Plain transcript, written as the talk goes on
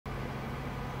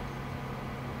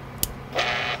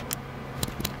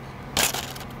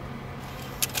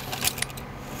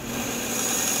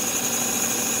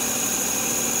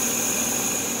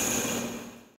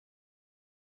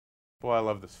Boy, I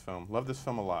love this film. Love this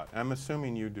film a lot. I'm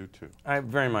assuming you do too. I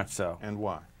very much so. And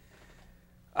why?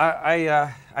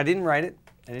 I didn't write it.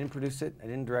 I didn't produce it. I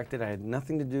didn't direct it. I had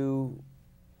nothing to do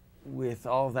with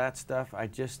all of that stuff. I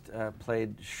just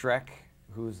played Shrek,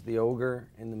 who's the ogre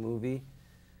in the movie,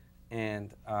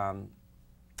 and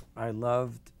I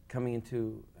loved coming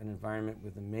into an environment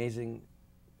with amazing,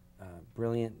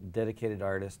 brilliant, dedicated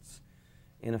artists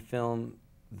in a film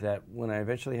that when I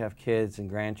eventually have kids and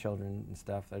grandchildren and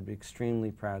stuff, I'd be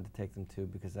extremely proud to take them to,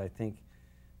 because I think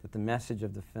that the message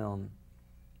of the film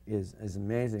is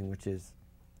amazing, which is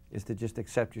to just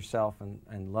accept yourself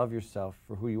and love yourself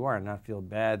for who you are and not feel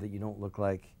bad that you don't look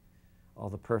like all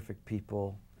the perfect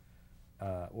people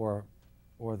or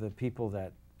the people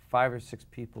that 5 or 6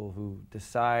 people who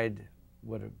decide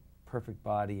what a perfect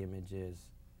body image is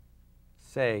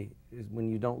say is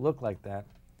when you don't look like that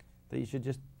you should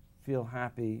just feel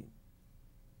happy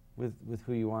with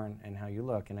who you are and how you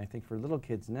look. And I think for little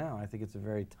kids now, I think it's a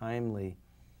very timely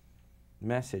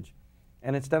message.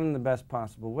 And it's done in the best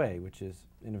possible way, which is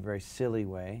in a very silly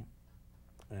way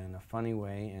and a funny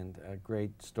way and a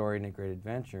great story and a great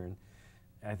adventure. And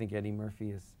I think Eddie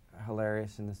Murphy is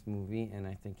hilarious in this movie, and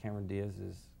I think Cameron Diaz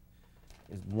is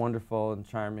wonderful and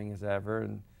charming as ever,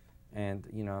 and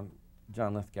you know,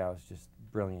 John Lithgow is just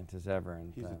brilliant as ever.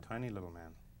 And he's a tiny little man.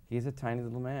 He's a tiny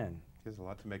little man. He has a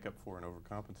lot to make up for and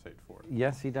overcompensate for.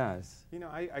 Yes, he does. You know,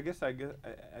 I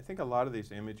think a lot of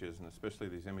these images, and especially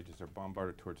these images, are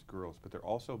bombarded towards girls, but they're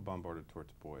also bombarded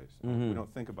towards boys. Mm-hmm. We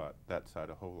don't think about that side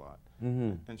a whole lot.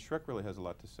 Mm-hmm. And Shrek really has a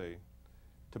lot to say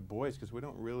to boys, because we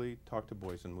don't really talk to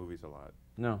boys in movies a lot.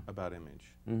 No. About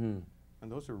image. Mm-hmm.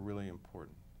 And those are really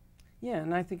important. Yeah,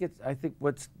 and I think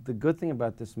what's the good thing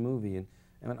about this movie, and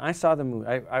when I saw the movie,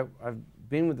 I've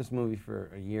been with this movie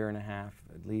for a year and a half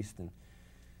at least, and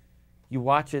you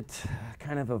watch it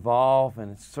kind of evolve,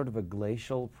 and it's sort of a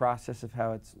glacial process of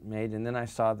how it's made. And then I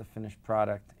saw the finished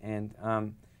product, and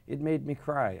it made me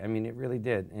cry. I mean, it really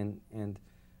did.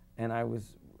 And I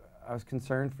was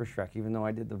concerned for Shrek, even though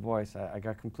I did the voice. I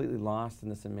got completely lost in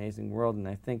this amazing world, and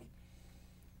I think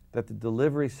that the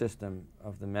delivery system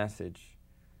of the message,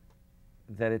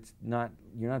 that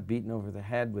you're not beaten over the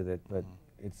head with it, but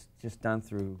it's just done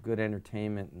through good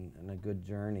entertainment and a good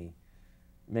journey,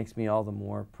 makes me all the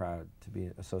more proud to be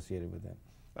associated with it.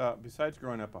 Besides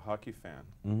growing up a hockey fan,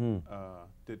 mm-hmm.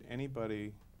 Did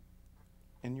anybody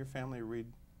in your family read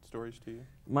stories to you?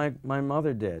 My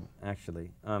mother did,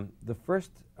 actually. The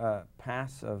first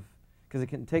pass of, because it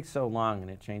can take so long and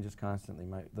it changes constantly,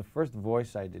 the first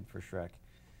voice I did for Shrek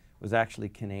was actually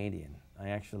Canadian. I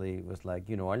actually was like,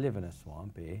 you know, I live in a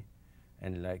swamp, eh?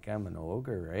 And like, I'm an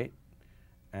ogre, right?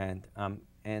 And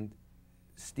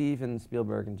Steven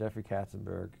Spielberg and Jeffrey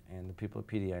Katzenberg and the people at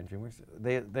PDI and DreamWorks,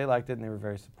 they liked it and they were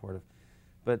very supportive.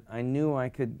 But I knew I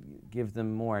could give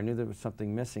them more. I knew there was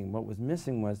something missing. What was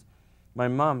missing was my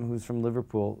mom, who's from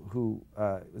Liverpool, who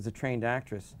was a trained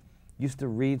actress, used to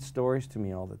read stories to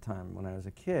me all the time when I was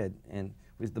a kid. And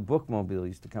the bookmobile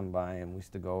used to come by, and we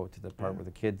used to go to the part where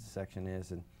the kids section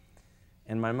is.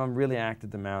 And my mom really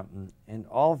acted them out. And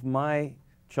all of my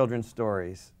children's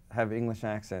stories have English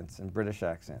accents and British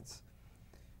accents.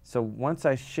 So once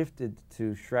I shifted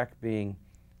to Shrek being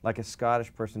like a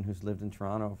Scottish person who's lived in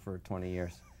Toronto for 20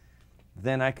 years,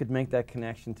 then I could make that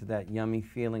connection to that yummy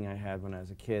feeling I had when I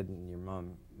was a kid and your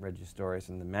mom read you stories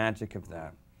and the magic of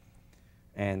that.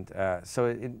 And so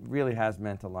it really has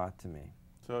meant a lot to me.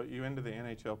 So you into the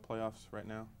NHL playoffs right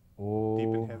now? Oh, deep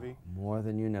and heavy? More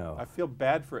than you know. I feel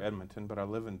bad for Edmonton, but I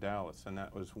live in Dallas, and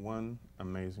that was one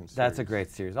amazing series. That's a great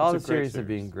series. All the series have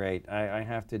been great. I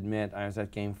have to admit, I was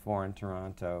at Game 4 in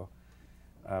Toronto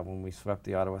when we swept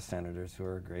the Ottawa Senators, who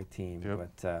are a great team. Yep.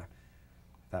 But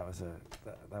that was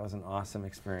an awesome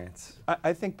experience.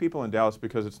 I think people in Dallas,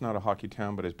 because it's not a hockey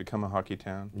town, but it's become a hockey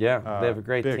town. Yeah, they have a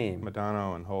great big team.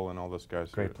 Madonna and Hull and all those guys.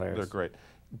 Great players. They're great.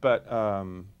 But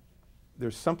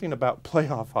there's something about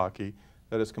playoff hockey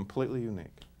that is completely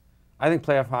unique. I think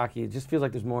playoff hockey, it just feels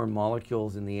like there's more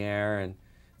molecules in the air, and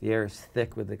the air is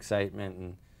thick with excitement,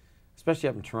 and especially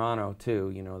up in Toronto too.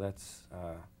 You know, that's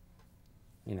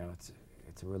you know,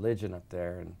 it's a religion up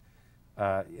there,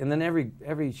 and then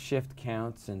every shift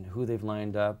counts, and who they've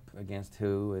lined up against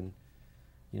who, and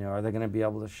you know, are they going to be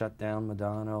able to shut down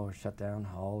Madonna or shut down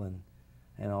Hull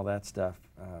and all that stuff.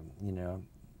 You know,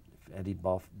 if Eddie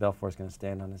Belfour's going to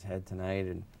stand on his head tonight,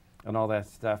 and all that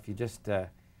stuff. You just, it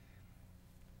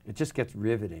just gets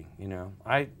riveting, you know.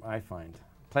 I find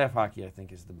playoff hockey, I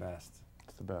think, is the best.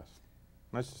 It's the best.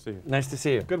 Nice to see you. Nice to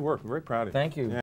see you. Good work. I'm very proud of you. Thank you. Yeah.